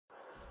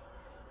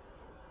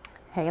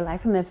Hey,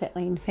 Life in the Fit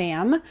Lane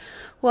fam.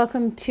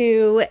 Welcome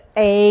to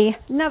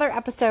another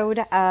episode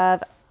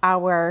of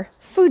our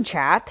food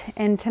chat.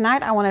 And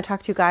tonight I want to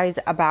talk to you guys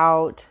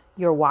about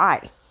your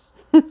why.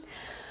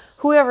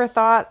 Whoever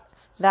thought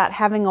that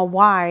having a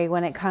why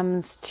when it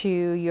comes to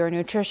your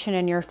nutrition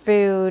and your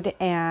food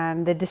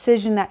and the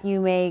decision that you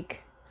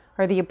make,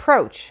 or the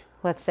approach,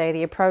 let's say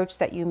the approach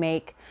that you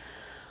make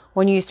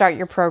when you start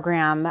your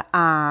program,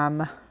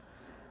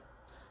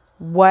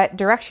 what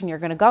direction you're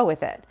going to go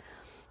with it.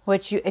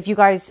 Which if you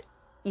guys,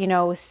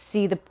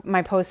 see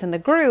my posts in the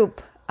group,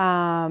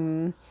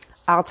 I'll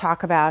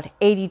talk about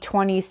 80,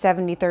 20,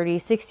 70, 30,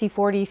 60,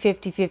 40,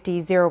 50, 50,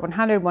 0,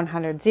 100,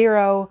 100,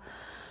 0.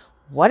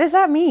 What does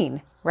that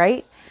mean,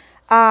 right?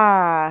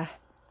 For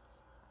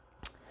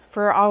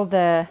all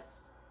the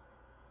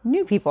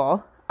new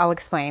people, I'll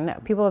explain.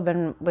 People have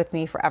been with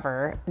me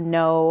forever,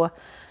 know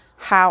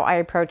how I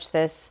approach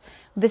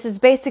this. This is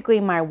basically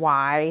my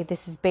why.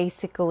 This is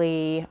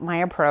basically my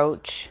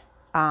approach.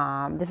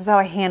 This is how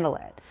I handle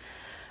it.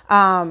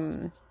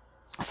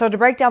 So to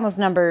break down those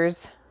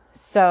numbers,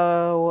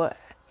 so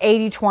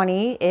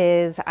 80-20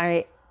 is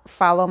I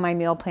follow my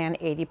meal plan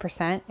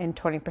 80% and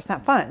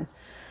 20% fun.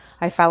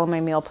 I follow my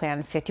meal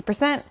plan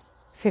 50%,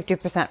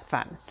 50%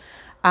 fun.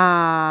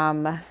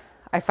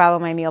 I follow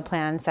my meal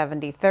plan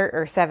 70.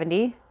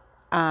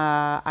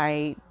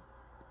 I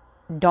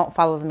don't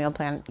follow the meal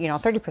plan,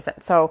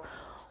 30%. So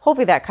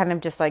hopefully that kind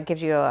of just like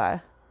gives you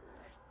a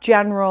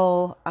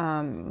general,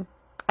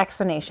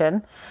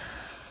 explanation.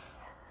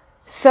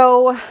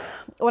 So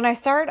when I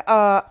start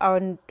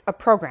a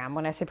program,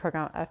 when I say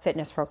program, a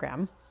fitness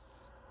program,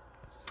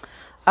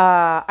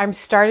 I'm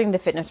starting the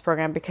fitness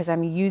program because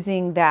I'm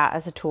using that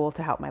as a tool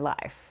to help my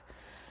life.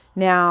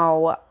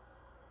 Now,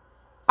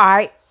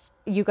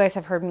 you guys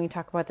have heard me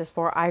talk about this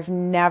before. I've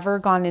never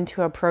gone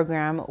into a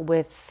program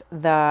with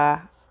I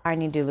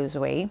need to lose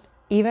weight,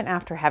 even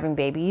after having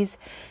babies,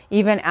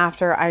 even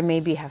after I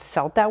maybe have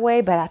felt that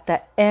way. But at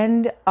the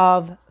end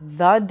of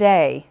the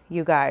day,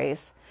 you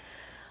guys,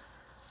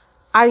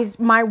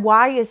 my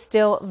why is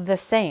still the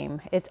same.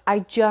 I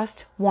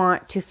just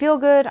want to feel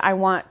good. I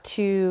want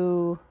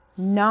to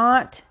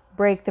not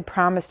break the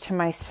promise to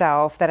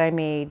myself that I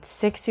made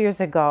 6 years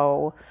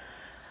ago,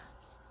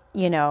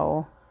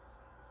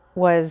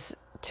 was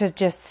to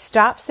just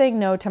stop saying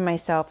no to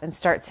myself and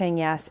start saying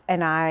yes.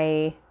 And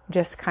I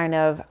just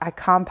I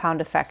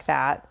compound effect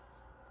that,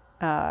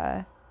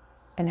 and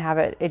have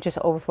it just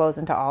overflows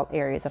into all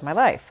areas of my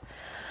life.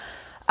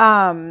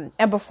 And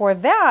before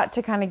that,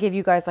 to kind of give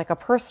you guys like a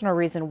personal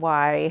reason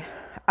why,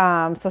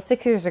 so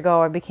 6 years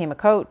ago, I became a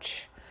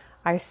coach.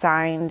 I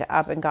signed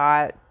up and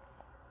got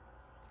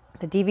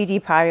the DVD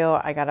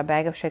pile. I got a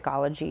bag of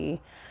Shakeology,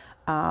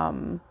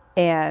 and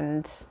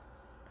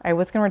I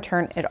was going to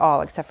return it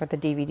all except for the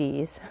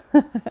DVDs.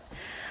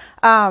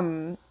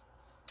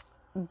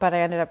 But I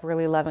ended up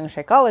really loving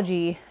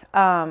Shakeology.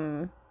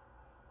 I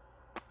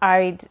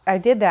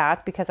did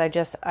that because I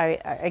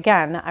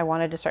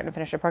wanted to start and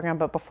finish the program.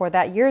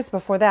 But years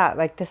before that,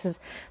 like this is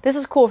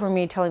cool for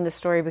me telling this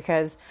story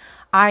because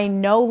I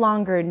no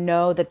longer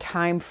know the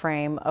time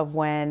frame of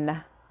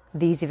when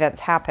these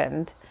events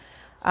happened,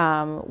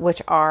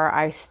 which are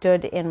I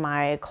stood in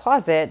my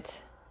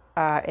closet,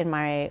 in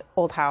my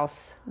old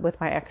house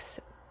with my ex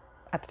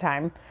at the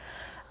time.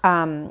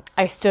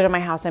 I stood in my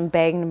house and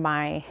banged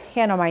my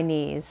hand on my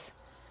knees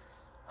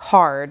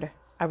hard.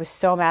 I was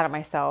so mad at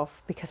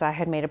myself because I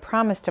had made a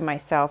promise to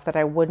myself that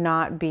I would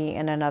not be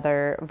in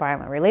another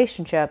violent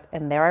relationship.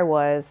 And there I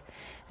was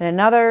in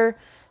another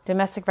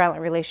domestic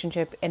violent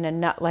relationship in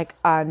another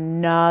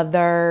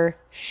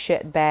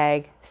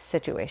shitbag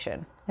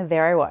situation. And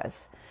there I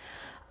was.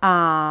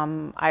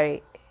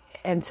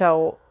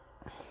 So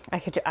I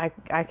could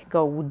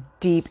go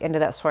deep into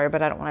that story,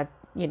 but I don't want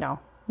to,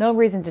 no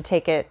reason to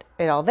take it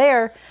all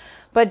there,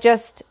 but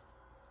just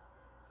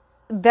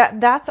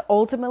that's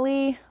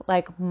ultimately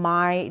like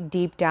my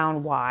deep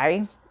down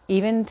why,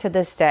 even to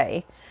this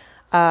day,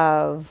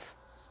 to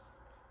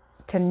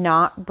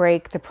not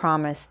break the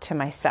promise to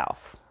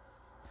myself,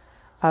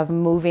 of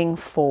moving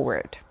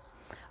forward,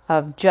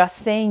 of just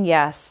saying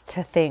yes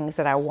to things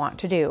that I want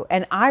to do.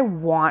 And I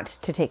want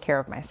to take care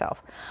of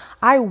myself.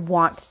 I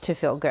want to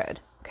feel good.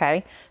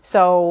 Okay.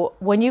 So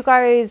when you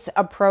guys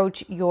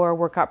approach your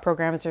workout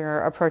programs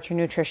or approach your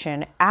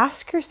nutrition,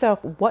 ask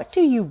yourself, what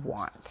do you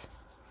want?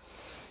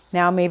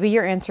 Now, maybe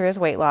your answer is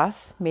weight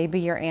loss.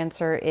 Maybe your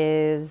answer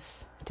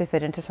is to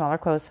fit into smaller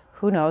clothes.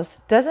 Who knows?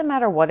 Doesn't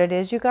matter what it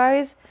is, you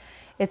guys.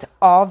 It's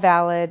all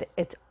valid.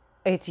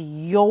 It's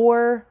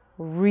your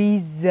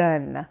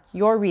reason.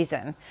 Your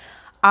reason.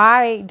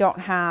 I don't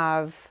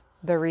have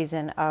the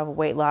reason of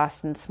weight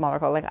loss and smaller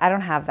clothes. Like I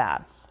don't have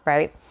that,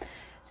 right?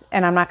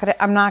 And I'm not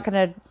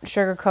gonna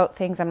sugarcoat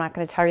things. I'm not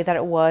gonna tell you that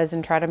it was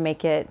and try to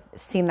make it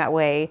seem that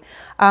way.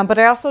 But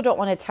I also don't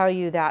want to tell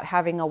you that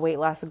having a weight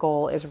loss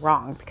goal is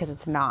wrong, because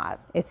it's not.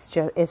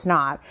 It's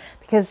not.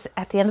 Because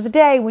at the end of the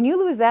day, when you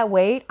lose that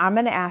weight, I'm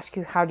gonna ask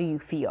you, how do you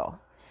feel?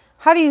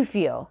 How do you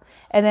feel?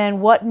 And then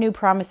what new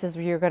promises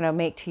you're gonna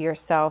make to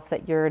yourself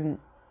that you're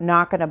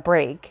not going to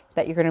break,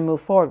 that you're going to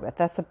move forward with.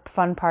 That's the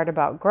fun part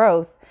about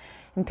growth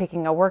and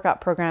picking a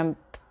workout program,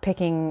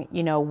 picking,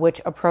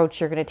 which approach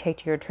you're going to take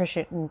to your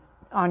nutrition,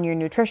 on your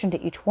nutrition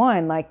to each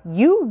one. Like,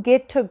 you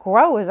get to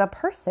grow as a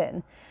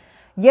person.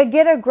 You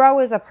get to grow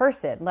as a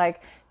person.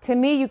 Like, to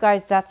me, you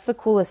guys, that's the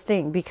coolest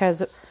thing,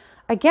 because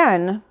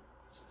again,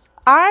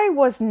 I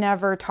was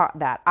never taught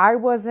that. I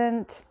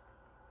didn't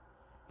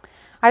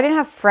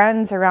have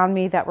friends around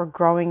me that were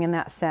growing in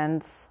that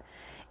sense.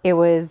 It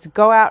was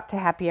go out to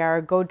happy hour,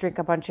 go drink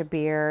a bunch of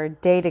beer,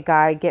 date a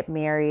guy, get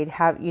married,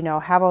 have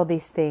all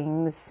these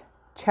things,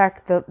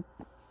 check the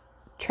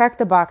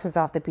boxes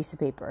off the piece of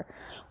paper,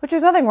 which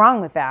there's nothing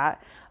wrong with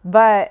that.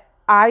 But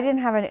I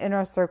didn't have an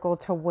inner circle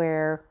to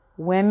where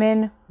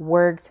women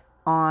worked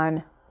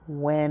on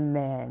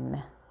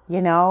women,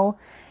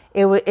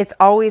 it's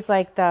always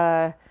like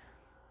the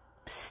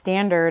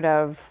standard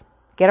of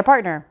get a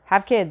partner,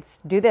 have kids,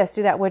 do this,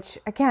 do that, which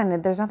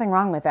again, there's nothing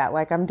wrong with that.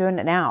 Like, I'm doing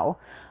it now,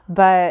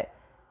 but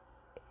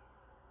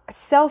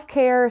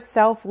self-care,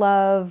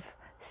 self-love,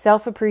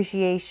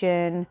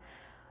 self-appreciation,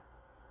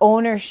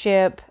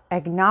 ownership,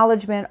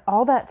 acknowledgement,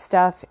 all that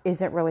stuff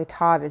isn't really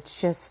taught.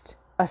 It's just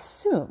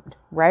assumed,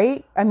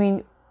 right? I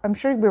mean, I'm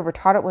sure we were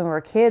taught it when we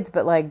were kids,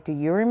 but like, do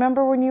you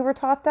remember when you were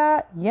taught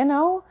that?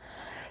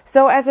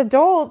 So as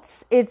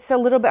adults, it's a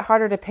little bit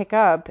harder to pick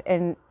up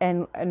and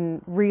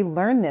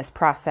relearn this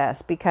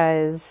process,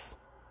 because,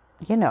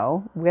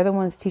 we're the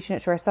ones teaching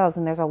it to ourselves.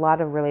 And there's a lot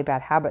of really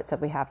bad habits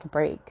that we have to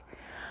break.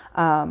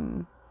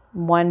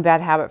 One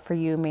bad habit for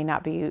you may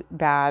not be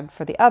bad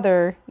for the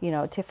other,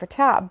 tit for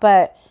tat,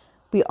 but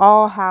we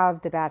all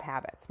have the bad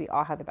habits.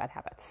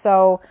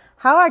 So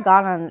how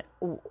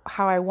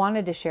I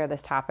wanted to share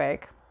this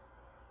topic,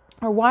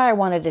 or why I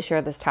wanted to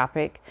share this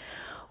topic,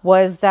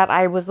 was that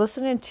I was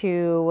listening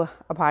to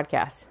a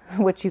podcast,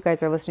 which you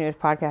guys are listening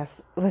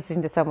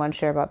to someone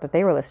share about that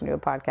they were listening to a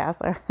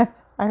podcast.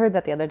 I heard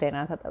that the other day, and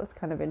I thought that was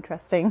kind of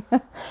interesting.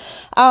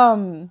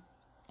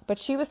 But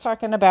she was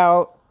talking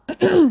about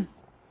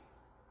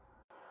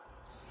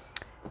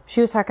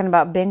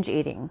binge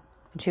eating.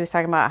 And she was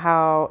talking about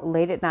how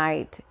late at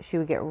night she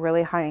would get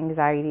really high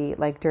anxiety,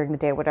 like during the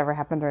day, whatever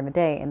happened during the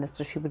day. And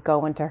so she would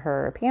go into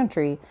her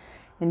pantry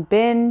and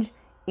binge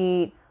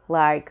eat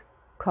like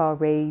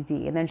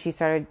crazy. And then she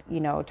started,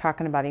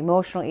 talking about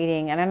emotional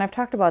eating. And then I've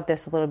talked about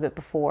this a little bit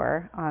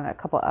before on a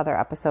couple other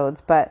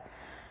episodes, but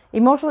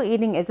emotional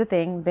eating is a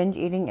thing. Binge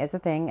eating is a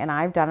thing. And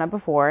I've done it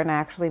before. And I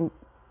actually,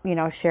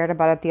 shared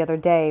about it the other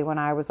day when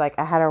I was like,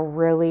 I had a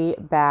really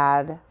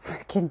bad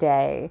freaking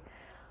day.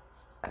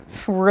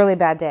 Really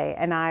bad day,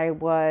 and I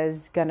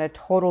was gonna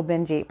total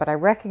binge eat, but I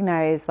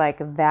recognized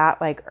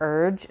that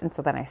urge, and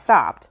so then I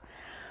stopped.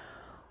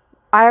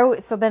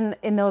 So then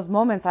in those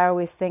moments, I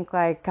always think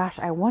like, gosh,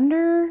 I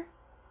wonder,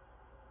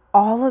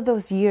 all of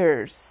those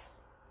years,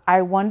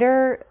 I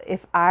wonder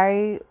if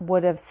I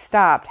would have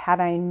stopped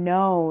had I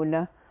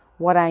known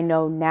what I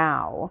know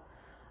now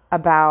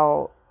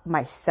about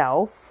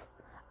myself,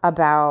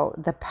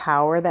 about the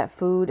power that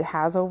food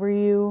has over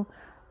you,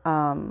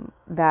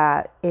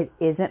 that it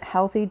isn't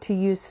healthy to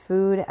use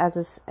food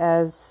as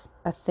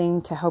a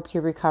thing to help you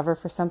recover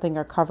for something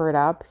or cover it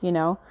up,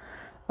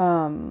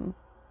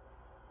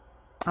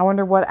 I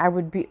wonder what I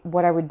would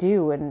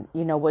do, and,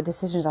 what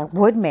decisions I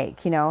would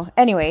make,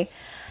 anyway.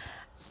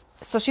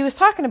 So she was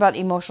talking about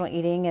emotional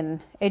eating,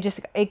 and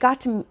it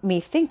got to me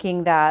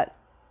thinking that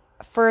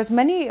for as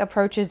many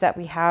approaches that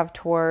we have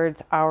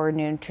towards our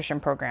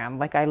nutrition program,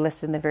 like I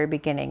listed in the very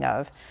beginning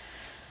of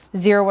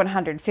 0,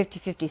 100, 50,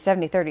 50,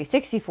 70, 30,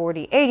 60,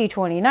 40, 80,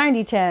 20,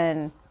 90,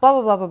 10, blah,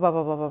 blah, blah, blah, blah,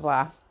 blah, blah, blah,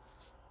 blah.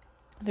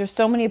 There's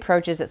so many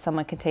approaches that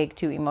someone can take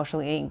to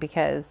emotional eating,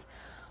 because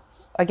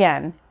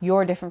again,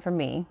 you're different from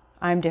me.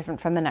 I'm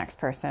different from the next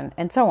person,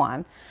 and so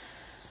on.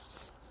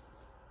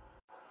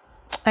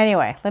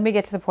 Anyway, let me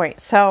get to the point.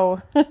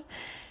 So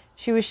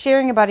she was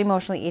sharing about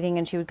emotionally eating,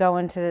 and she would go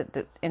into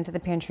the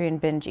pantry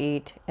and binge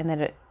eat, and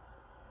then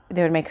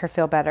they would make her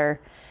feel better.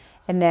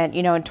 And then,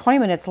 and 20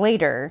 minutes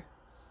later,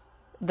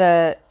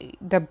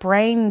 the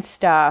brain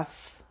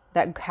stuff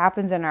that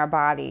happens in our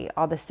body,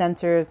 all the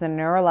sensors, the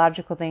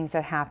neurological things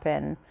that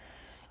happen,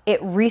 it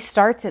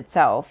restarts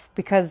itself,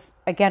 because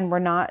again, we're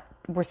not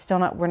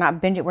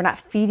binging, we're not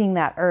feeding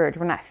that urge,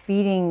 we're not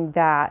feeding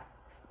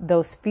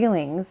those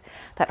feelings,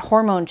 that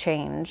hormone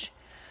change,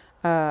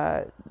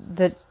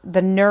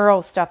 the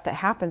neural stuff that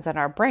happens in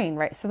our brain,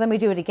 right? So then we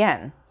do it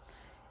again,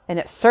 and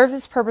it serves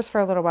its purpose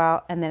for a little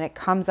while, and then it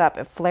comes up,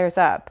 it flares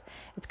up.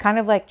 It's kind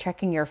of like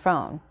checking your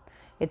phone.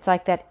 It's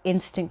like that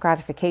instant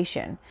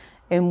gratification.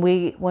 And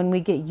when we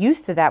get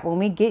used to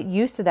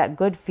that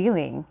good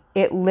feeling,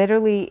 it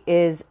literally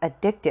is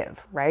addictive,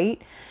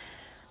 right?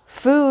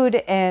 Food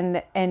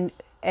and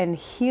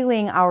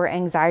healing our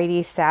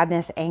anxiety,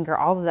 sadness, anger,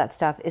 all of that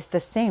stuff is the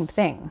same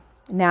thing.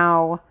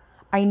 Now,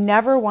 I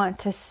never want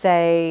to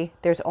say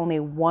there's only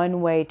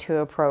one way to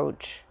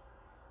approach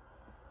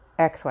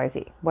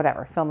XYZ,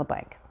 whatever, fill in the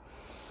blank.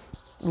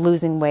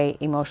 Losing weight,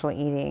 emotional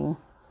eating,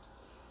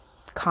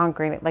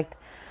 conquering it. Like,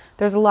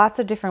 There's lots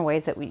of different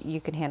ways that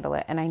you can handle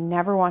it. And I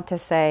never want to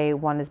say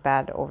one is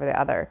bad over the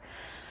other.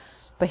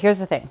 But here's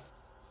the thing.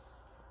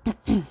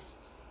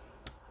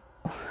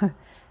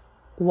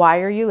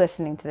 Why are you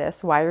listening to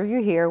this? Why are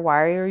you here?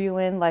 Why are you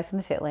in Life in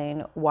the Fit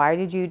Lane? Why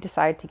did you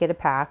decide to get a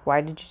pack?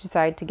 Why did you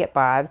decide to get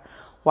bod?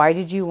 Why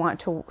did you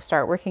want to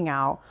start working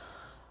out?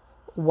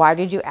 Why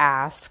did you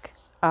ask?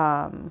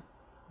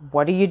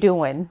 What are you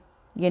doing?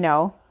 You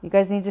know, you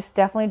guys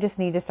definitely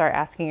need to start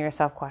asking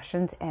yourself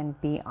questions and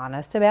be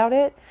honest about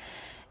it.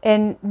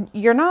 And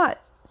you're not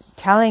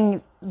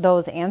telling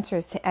those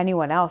answers to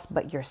anyone else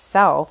but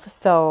yourself.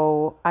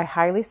 So I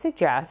highly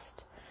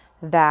suggest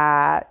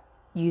that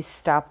you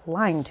stop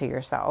lying to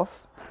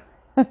yourself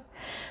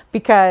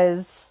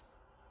because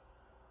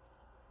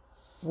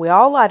we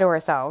all lie to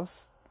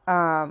ourselves,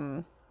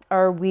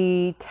 or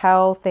we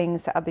tell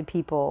things to other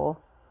people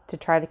to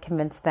try to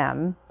convince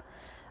them,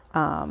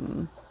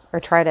 or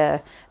try to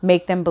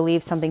make them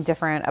believe something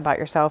different about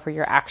yourself or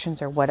your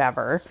actions or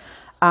whatever.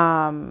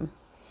 And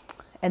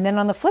then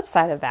on the flip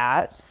side of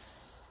that,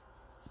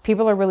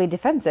 people are really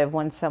defensive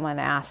when someone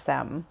asks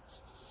them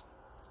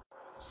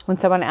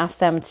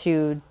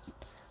to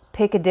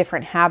pick a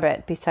different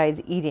habit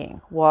besides eating.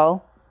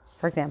 Well,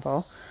 for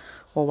example,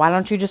 why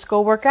don't you just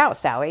go work out,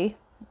 Sally?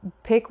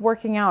 Pick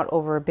working out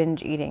over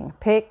binge eating.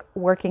 Pick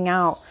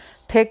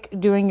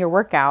doing your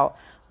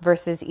workout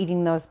versus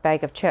eating those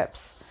bag of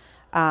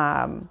chips,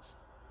 or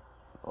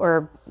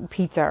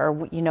pizza, or,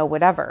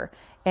 whatever.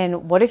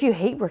 And what if you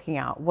hate working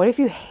out? What if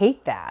you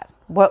hate that?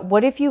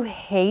 What if you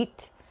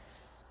hate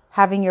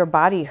having your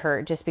body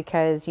hurt just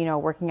because,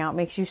 working out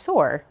makes you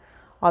sore?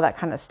 All that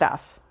kind of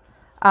stuff.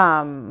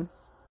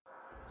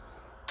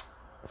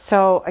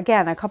 So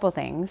again, a couple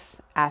things.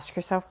 Ask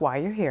yourself why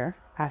you're here.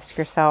 Ask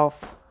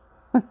yourself,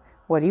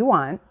 what do you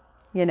want?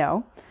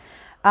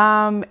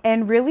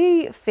 And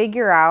really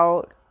figure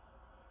out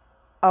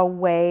a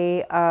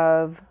way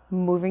of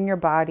moving your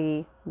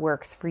body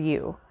works for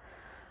you.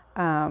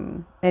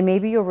 And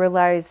maybe you'll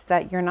realize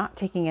that you're not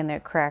taking in the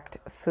correct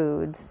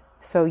foods,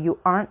 so you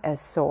aren't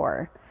as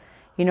sore.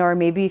 Or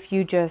maybe if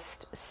you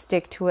just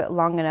stick to it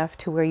long enough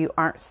to where you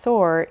aren't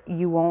sore,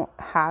 you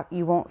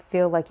won't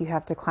feel like you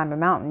have to climb a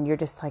mountain. You're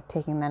just like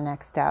taking the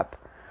next step,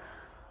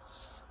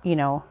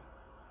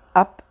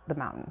 up the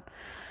mountain.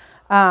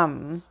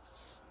 And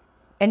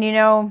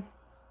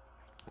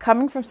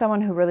coming from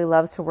someone who really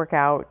loves to work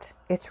out,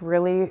 it's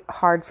really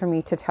hard for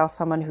me to tell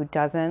someone who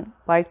doesn't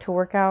like to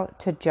work out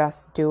to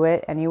just do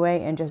it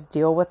anyway and just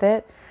deal with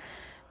it.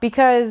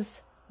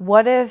 Because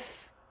what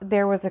if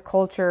there was a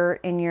culture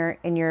in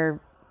your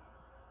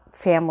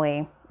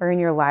family or in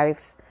your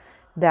life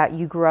that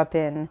you grew up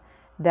in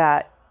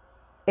that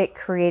it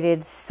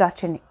created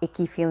such an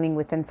icky feeling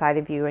within inside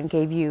of you and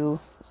gave you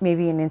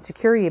maybe an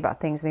insecurity about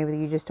things maybe that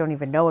you just don't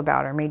even know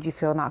about, or made you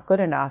feel not good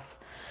enough,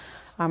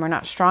 or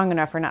not strong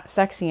enough, or not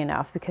sexy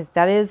enough, because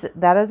that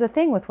is a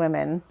thing with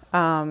women.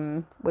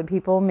 When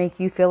people make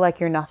you feel like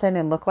you're nothing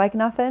and look like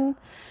nothing,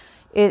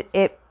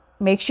 it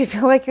makes you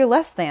feel like you're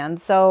less than.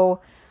 So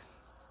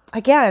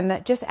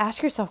again, just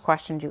ask yourself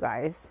questions, you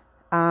guys,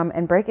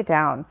 and break it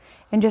down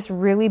and just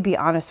really be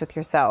honest with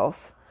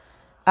yourself.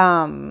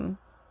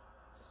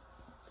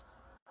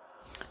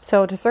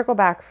 So to circle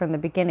back from the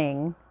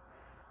beginning,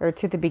 or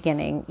to the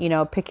beginning,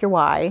 pick your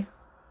why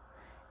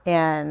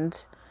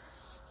and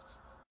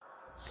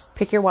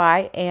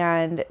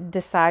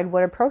decide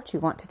what approach you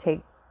want to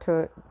take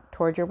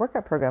towards your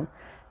workout program.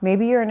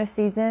 Maybe you're in a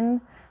season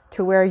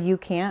to where you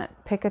can't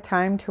pick a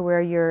time to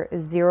where you're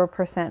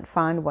 0%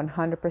 fun,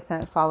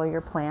 100% follow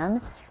your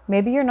plan.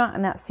 Maybe you're not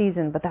in that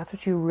season, but that's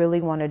what you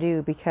really want to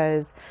do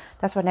because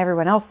that's what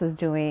everyone else is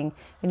doing,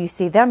 and you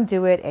see them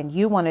do it and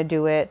you want to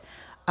do it.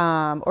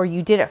 Or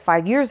you did it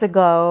 5 years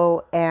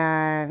ago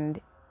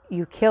and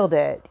you killed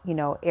it,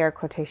 air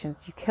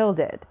quotations, you killed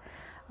it.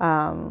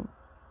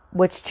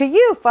 Which to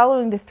you,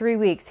 following the 3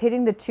 weeks,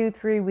 hitting the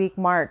 2-3 week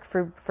mark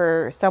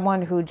for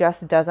someone who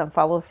just doesn't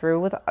follow through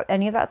with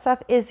any of that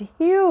stuff is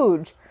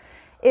huge.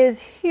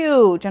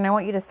 And I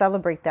want you to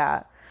celebrate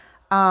that.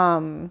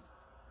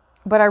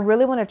 But I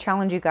really want to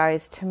challenge you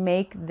guys to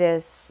make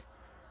this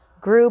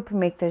group,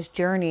 make this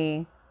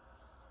journey,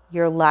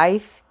 your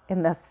life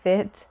in the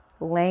fit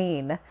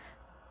lane.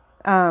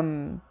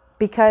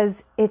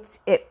 Because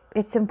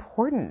it's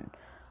important.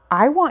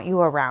 I want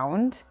you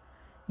around.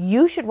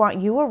 You should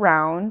want you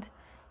around.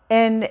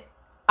 And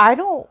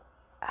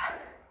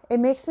it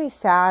makes me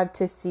sad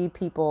to see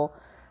people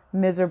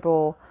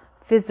miserable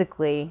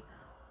physically,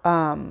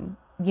 when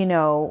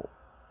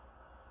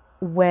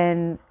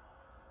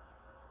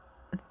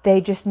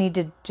they just need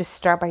to just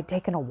start by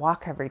taking a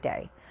walk every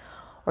day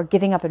or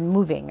getting up and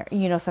moving.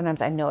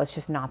 Sometimes I know it's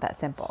just not that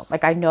simple.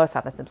 Like, I know it's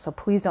not that simple. So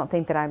please don't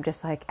think that I'm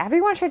just like,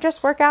 everyone should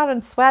just work out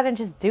and sweat and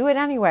just do it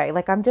anyway.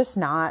 Like, I'm just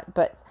not.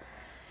 But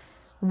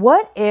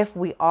what if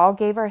we all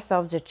gave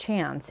ourselves a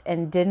chance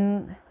and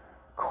didn't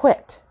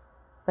quit?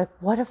 Like,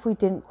 what if we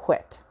didn't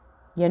quit?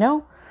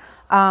 There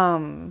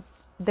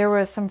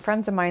was some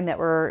friends of mine that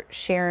were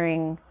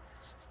sharing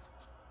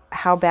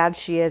how bad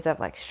she is of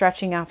like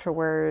stretching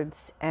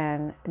afterwards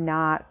and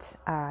not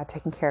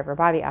taking care of her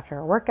body after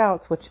her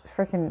workouts, which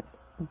freaking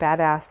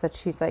badass that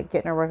she's like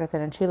getting her workouts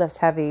in and she lifts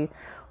heavy,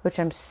 which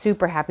I'm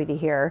super happy to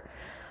hear.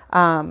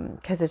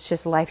 Cause it's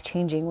just life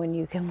changing when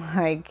you can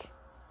like,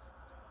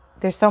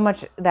 there's so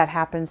much that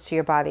happens to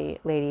your body,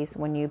 ladies,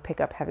 when you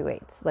pick up heavy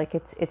weights. Like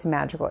it's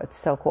magical. It's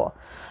so cool.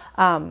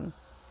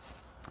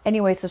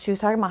 Anyway, so she was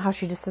talking about how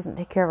she just doesn't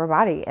take care of her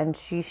body, and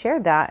she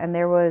shared that, and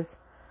there was,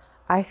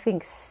 I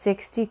think,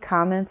 60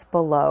 comments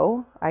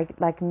below. I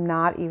like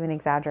not even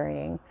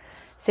exaggerating.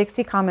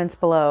 60 comments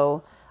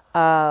below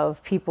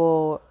of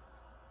people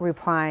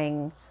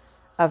replying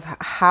of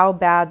how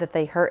bad that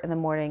they hurt in the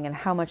morning and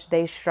how much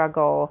they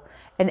struggle.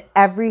 And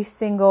every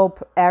single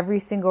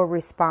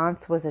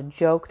response was a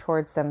joke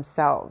towards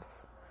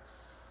themselves.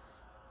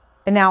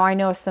 And now I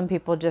know some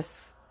people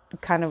just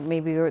kind of,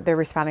 maybe they're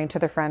responding to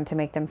their friend to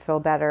make them feel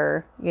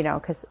better, you know,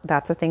 because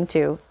that's a thing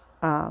too.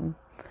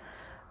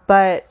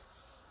 But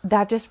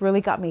that just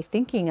really got me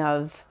thinking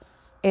of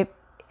it.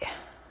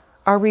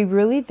 Are we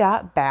really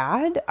that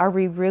bad? Are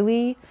we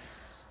really,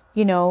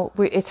 you know,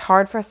 it's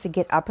hard for us to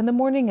get up in the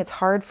morning. It's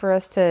hard for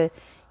us to,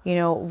 you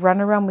know,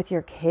 run around with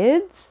your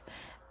kids,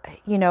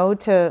 you know,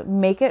 to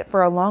make it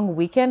for a long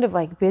weekend of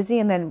like busy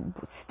and then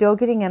still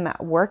getting in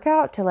that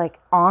workout to like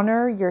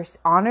honor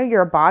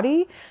your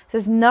body.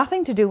 This has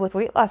nothing to do with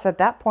weight loss at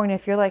that point.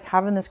 If you're like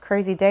having this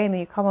crazy day and then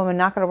you come home and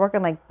not going to work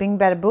and like bing,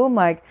 bada, boom,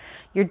 like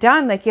you're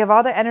done. Like you have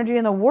all the energy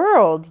in the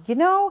world, you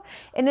know?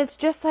 And it's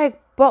just like,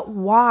 but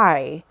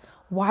why?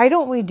 Why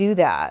don't we do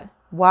that?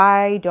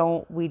 Why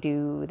don't we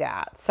do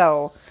that?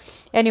 So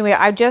anyway,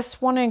 I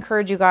just want to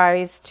encourage you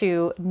guys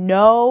to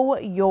know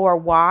your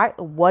why.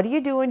 What are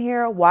you doing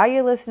here? Why are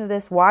you listening to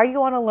this? Why do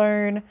you want to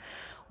learn?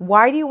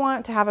 Why do you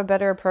want to have a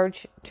better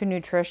approach to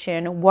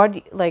nutrition? What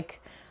do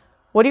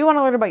you want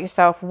to learn about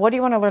yourself? What do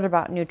you want to learn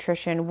about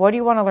nutrition? What do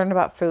you want to learn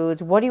about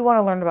foods? What do you want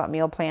to learn about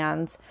meal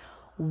plans?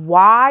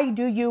 Why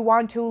do you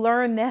want to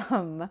learn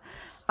them?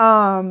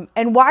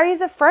 And why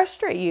does it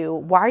frustrate you?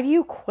 Why do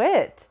you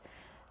quit?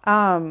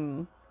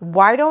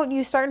 Why don't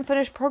you start and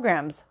finish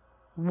programs?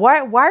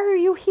 Why are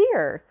you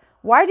here?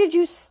 Why did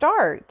you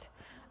start?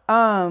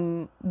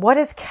 What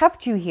has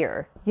kept you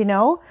here? You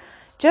know,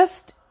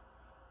 just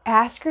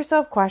ask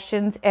yourself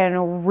questions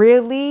and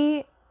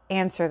really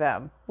answer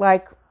them.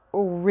 Like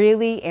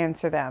really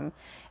answer them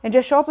and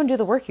just show up and do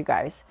the work, you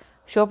guys.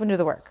 Show up and do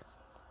the work.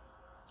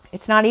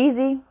 It's not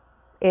easy.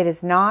 It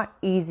is not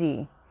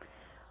easy,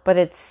 but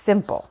it's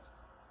simple.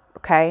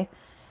 Okay.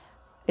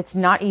 It's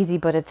not easy,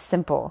 but it's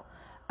simple.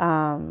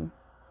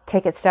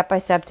 Take it step by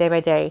step, day by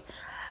day.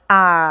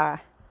 I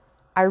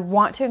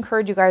want to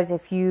encourage you guys,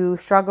 if you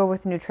struggle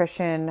with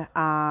nutrition,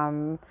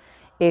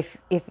 if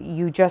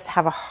you just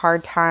have a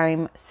hard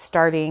time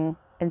starting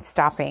and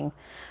stopping,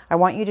 I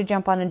want you to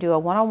jump on and do a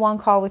one-on-one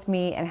call with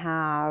me and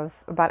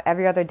have about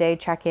every other day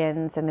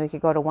check-ins. And then we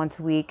could go to once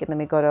a week and then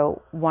we go to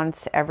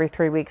once every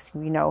 3 weeks,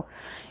 you know,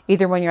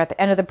 either when you're at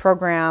the end of the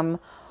program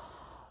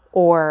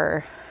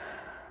or,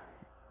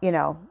 you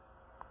know,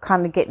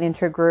 kind of getting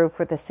into a groove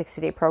for the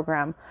 60-day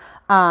program.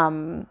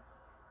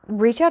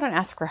 Reach out and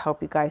ask for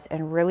help, you guys,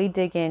 and really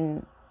dig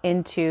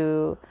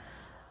into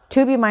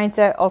 2B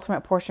Mindset,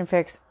 Ultimate Portion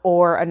Fix,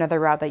 or another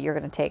route that you're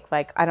going to take.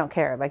 Like, I don't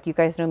care. Like, you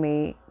guys know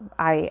me.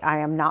 I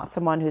am not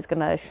someone who's going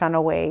to shun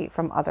away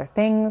from other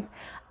things.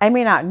 I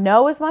may not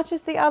know as much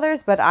as the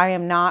others, but I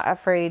am not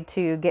afraid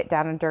to get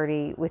down and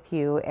dirty with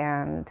you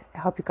and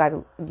help you guide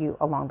you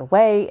along the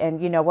way.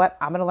 And you know what?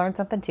 I'm going to learn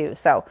something too.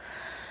 So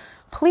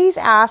please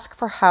ask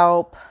for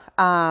help.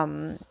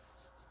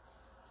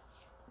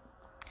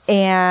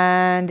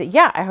 And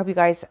yeah, I hope you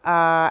guys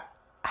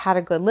had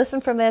a good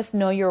listen from this.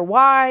 Know your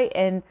why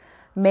and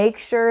make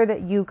sure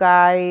that you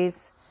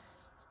guys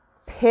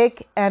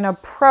pick an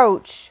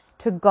approach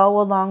to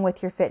go along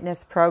with your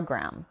fitness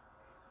program.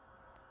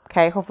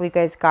 Okay, hopefully you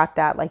guys got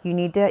that. Like you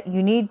need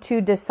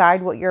to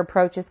decide what your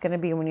approach is going to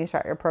be when you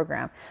start your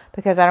program,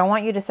 because I don't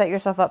want you to set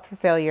yourself up for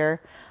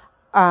failure.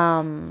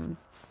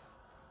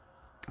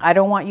 I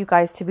don't want you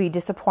guys to be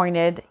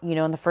disappointed, you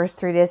know, in the first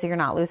 3 days that you're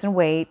not losing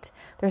weight.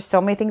 There's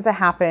so many things that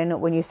happen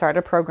when you start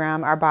a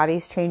program. Our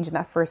bodies change in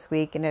that first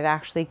week and it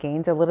actually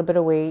gains a little bit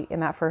of weight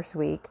in that first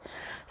week.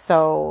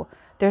 So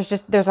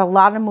there's a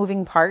lot of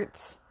moving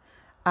parts.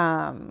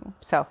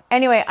 So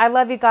anyway, I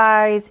love you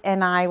guys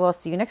and I will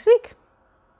see you next week.